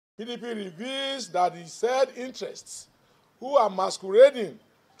PDP reveals that the said interests who are masquerading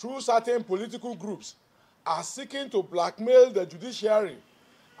through certain political groups are seeking to blackmail the judiciary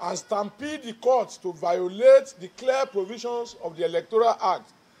and stampede the courts to violate the clear provisions of the Electoral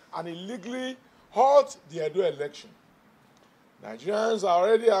Act and illegally halt the Edo election. Nigerians are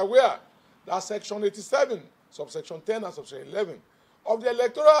already aware that Section 87, subsection 10 and subsection 11 of the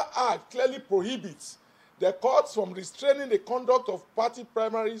Electoral Act clearly prohibits the courts from restraining the conduct of party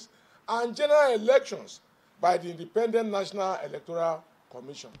primaries and general elections by the Independent National Electoral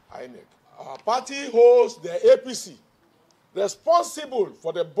Commission, INEC. Our party holds the APC responsible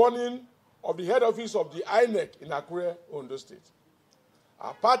for the burning of the head office of the INEC in Akure, Ondo State.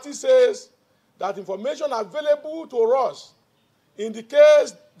 Our party says that information available to us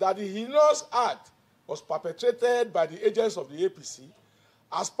indicates that the heinous act was perpetrated by the agents of the APC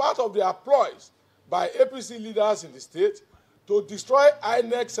as part of their ploys by APC leaders in the state to destroy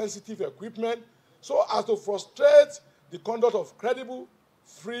INEC-sensitive equipment so as to frustrate the conduct of credible,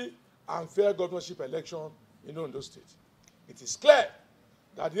 free, and fair governorship election in Ondo State. It is clear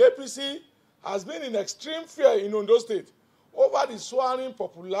that the APC has been in extreme fear in Ondo State over the soaring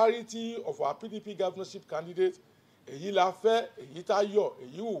popularity of our PDP governorship candidate, Èyí la fẹ́, Èyí tá yọ̀,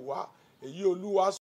 Èyí ò wá, Èyí Olúwa.